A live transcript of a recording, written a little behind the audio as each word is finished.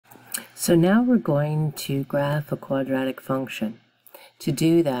So now we're going to graph a quadratic function. To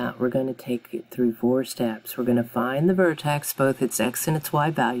do that, we're going to take it through 4 steps. We're going to find the vertex, both its x and its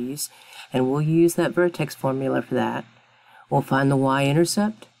y values, and we'll use that vertex formula for that. We'll find the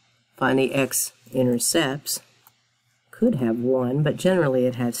y-intercept, find the x-intercepts. Could have 1, but generally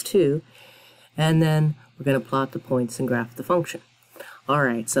it has 2. And then we're going to plot the points and graph the function. All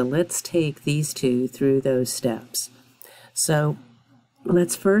right, so let's take these two through those steps. So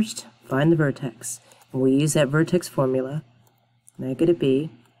let's first find the vertex. And we use that vertex formula, negative b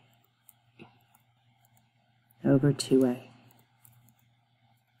over 2a.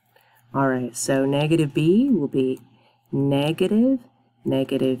 All right, so negative b will be negative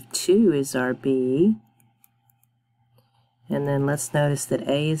 2 is our b. And then let's notice that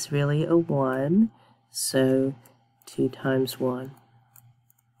a is really a 1, so 2 times 1.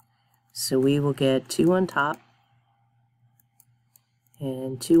 So we will get 2 on top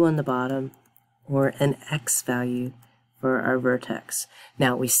and 2 on the bottom, or an x value for our vertex.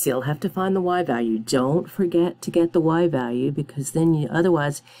 Now we still have to find the y value. Don't forget to get the y value, because then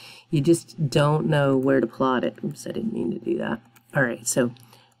otherwise you just don't know where to plot it. Oops, I didn't mean to do that. All right, so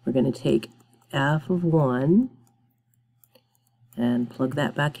we're going to take f of 1 and plug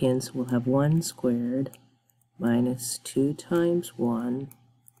that back in, so we'll have 1 squared minus 2 times 1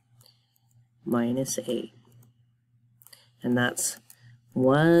 minus 8. And that's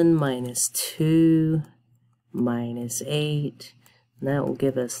 1 minus 2 minus 8, and that will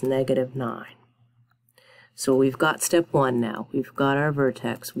give us negative 9. So we've got step 1 now. We've got our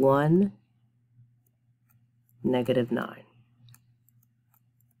vertex, 1, negative 9.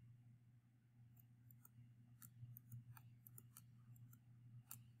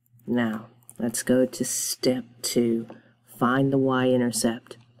 Now, let's go to step 2, find the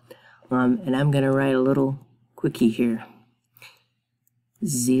y-intercept. And I'm going to write a little quickie here.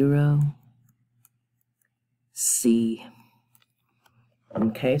 0, C.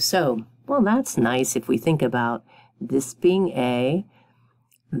 Okay, so, well, that's nice if we think about this being A,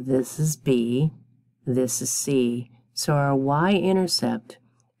 this is B, this is C. So our y-intercept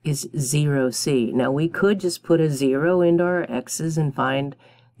is 0C. Now we could just put a 0 into our x's and find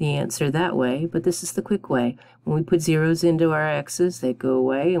the answer that way, but this is the quick way. When we put zeros into our x's, they go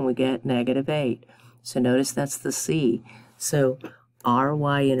away and we get negative 8. So notice that's the C. So our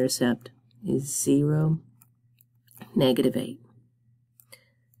y-intercept is 0, negative 8.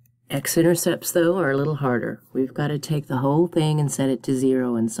 X-intercepts, though, are a little harder. We've got to take the whole thing and set it to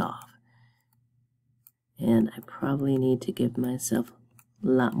 0 and solve. And I probably need to give myself a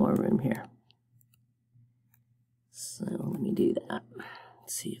lot more room here. So let me do that.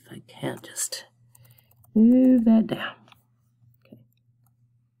 Let's see if I can't just move that down. Okay.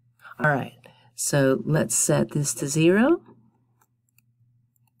 All right, so let's set this to 0.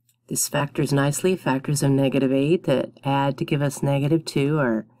 This factors nicely, factors of negative 8 that add to give us negative 2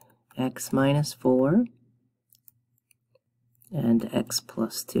 are x minus 4 and x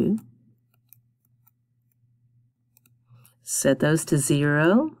plus 2. Set those to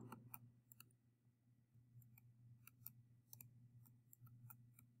 0.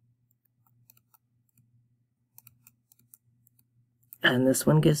 And this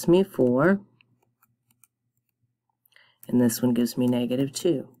one gives me 4. And this one gives me negative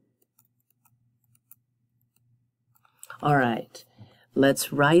 2. All right,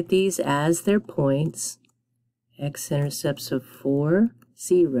 let's write these as their points. X-intercepts of 4,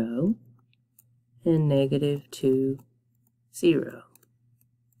 0, and negative 2, 0.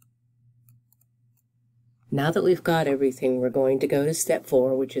 Now that we've got everything, we're going to go to step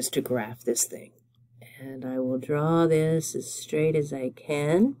 4, which is to graph this thing. And I will draw this as straight as I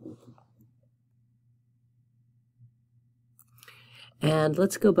can. And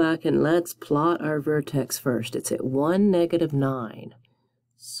let's go back and let's plot our vertex first. It's at 1, negative 9.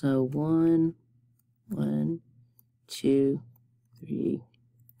 So 1, 2, 3,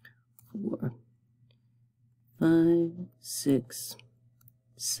 4, 5, 6,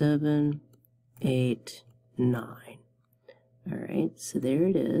 7, 8, 9. All right, so there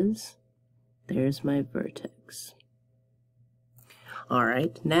it is. There's my vertex. All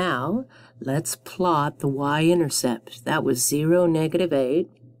right, now let's plot the y-intercept. That was 0, negative 8.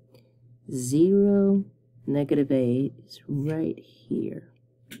 0, negative 8 is right here.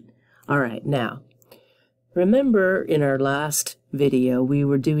 All right, now, remember in our last video we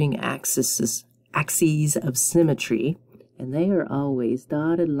were doing axes of symmetry, and they are always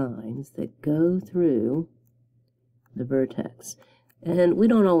dotted lines that go through the vertex. And we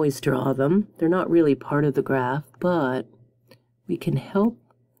don't always draw them. They're not really part of the graph, but they can help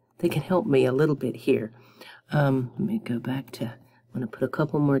me a little bit here. Let me go back to I'm going to put a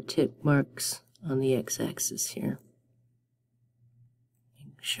couple more tick marks on the x-axis here.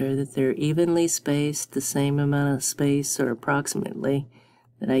 Make sure that they're evenly spaced, the same amount of space or approximately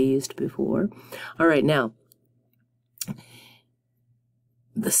that I used before. All right, now,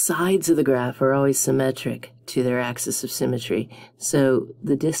 the sides of the graph are always symmetric to their axis of symmetry. So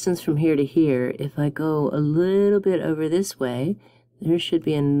the distance from here to here, if I go a little bit over this way, there should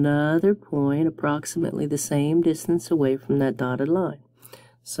be another point approximately the same distance away from that dotted line.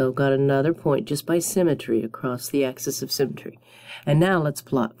 So I've got another point just by symmetry across the axis of symmetry. And now let's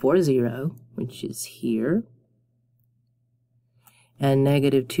plot 4, 0, which is here, and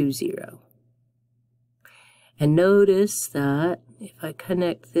negative 2, 0. And notice that if I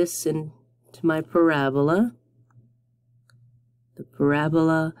connect this into my parabola, the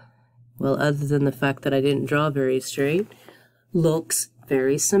parabola, well, other than the fact that I didn't draw very straight, looks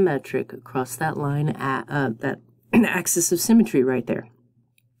very symmetric across that line, that axis of symmetry right there.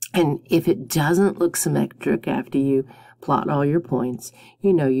 And if it doesn't look symmetric after you plot all your points,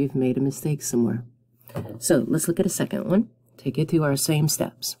 you know you've made a mistake somewhere. So let's look at a second one. Take it through our same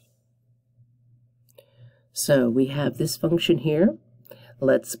steps. So we have this function here.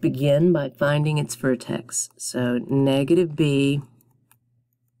 Let's begin by finding its vertex. So negative b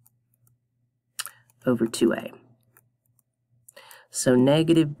over 2a. So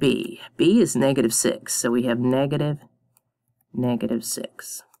negative b is negative 6. So we have negative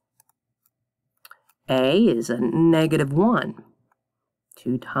 6. A is a negative 1.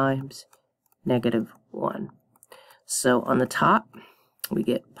 2 times negative 1. So on the top, we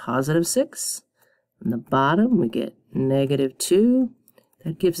get positive 6. On the bottom, we get negative 2.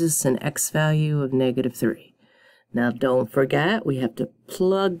 That gives us an x value of negative 3. Now don't forget, we have to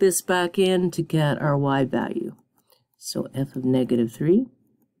plug this back in to get our y value. So f of negative 3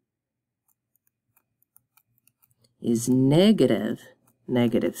 is negative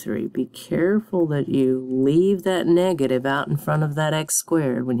 3. Be careful that you leave that negative out in front of that x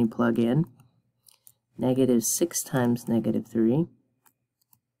squared when you plug in. Negative 6 times negative 3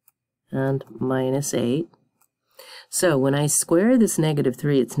 and minus 8. So when I square this negative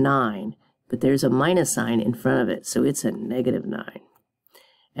 3, it's 9, but there's a minus sign in front of it, so it's a negative 9.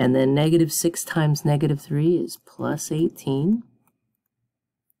 And then negative 6 times negative 3 is plus 18,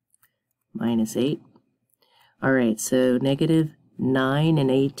 minus 8. All right, so negative 9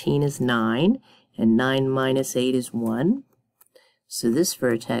 and 18 is 9, and 9 minus 8 is 1. So this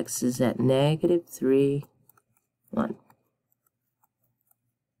vertex is at negative 3, 1.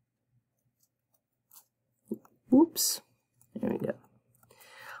 Whoops, there we go.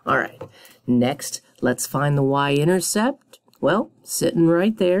 All right, next, let's find the y-intercept. Well, sitting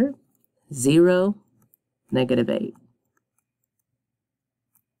right there, 0, negative 8.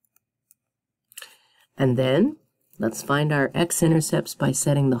 And then, let's find our x-intercepts by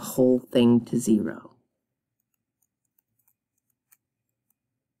setting the whole thing to 0.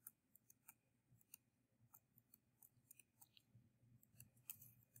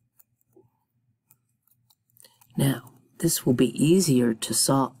 Now, this will be easier to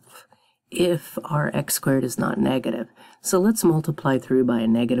solve if our x squared is not negative. So let's multiply through by a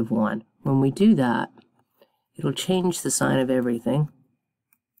negative 1. When we do that, it'll change the sign of everything.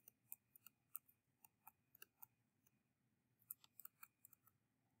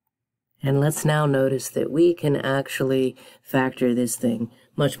 And let's now notice that we can actually factor this thing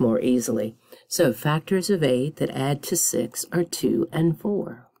much more easily. So factors of 8 that add to 6 are 2 and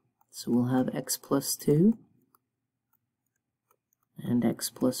 4. So we'll have x plus 2 and x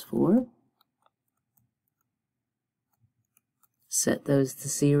plus 4. Set those to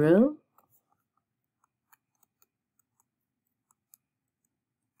 0.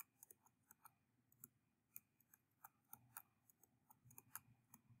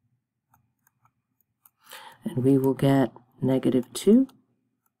 And we will get negative 2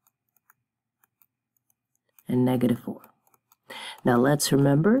 and negative 4. Now let's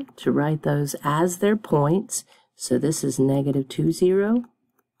remember to write those as their points. So this is negative 2, 0,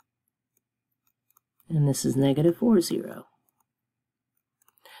 and this is negative 4, 0.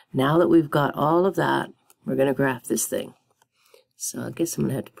 Now that we've got all of that, we're going to graph this thing. So I guess I'm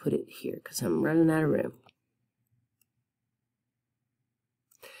going to have to put it here because I'm running out of room.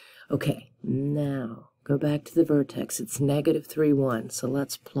 Okay, now go back to the vertex. It's negative 3, 1. So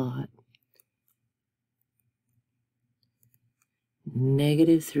let's plot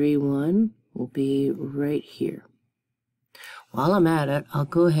negative 3, 1 will be right here. While I'm at it, I'll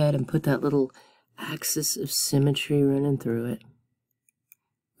go ahead and put that little axis of symmetry running through it.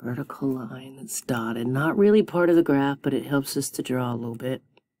 Vertical line that's dotted. Not really part of the graph, but it helps us to draw a little bit.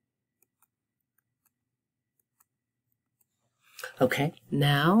 Okay,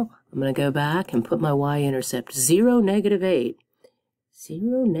 now I'm going to go back and put my y-intercept 0, negative 8.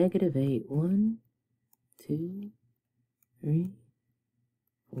 0, negative 8. 1, 2, 3,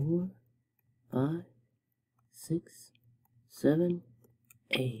 4, 5, 6, 7,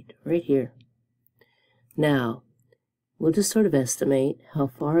 8. Right here. Now, we'll just sort of estimate how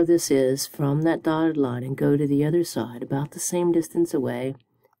far this is from that dotted line and go to the other side, about the same distance away.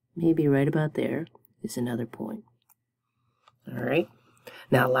 Maybe right about there is another point. All right.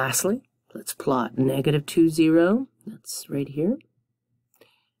 Now, lastly, let's plot negative 2, 0. That's right here.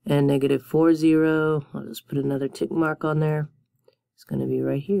 And negative 4, 0. I'll just put another tick mark on there. It's going to be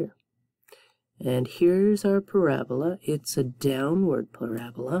right here. And here's our parabola. It's a downward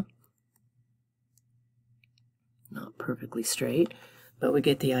parabola. Not perfectly straight, but we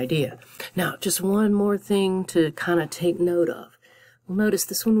get the idea. Now, just one more thing to kind of take note of. Well, notice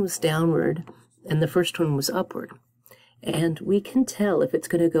this one was downward, and the first one was upward. And we can tell if it's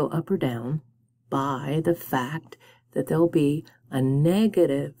going to go up or down by the fact that there'll be a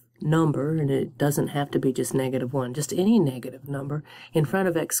negative number, and it doesn't have to be just negative 1, just any negative number in front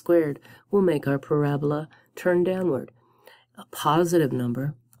of x squared will make our parabola turn downward. A positive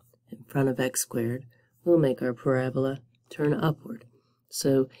number in front of x squared will make our parabola turn upward.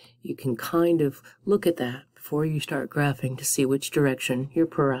 So you can kind of look at that before you start graphing to see which direction your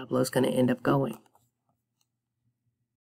parabola is going to end up going.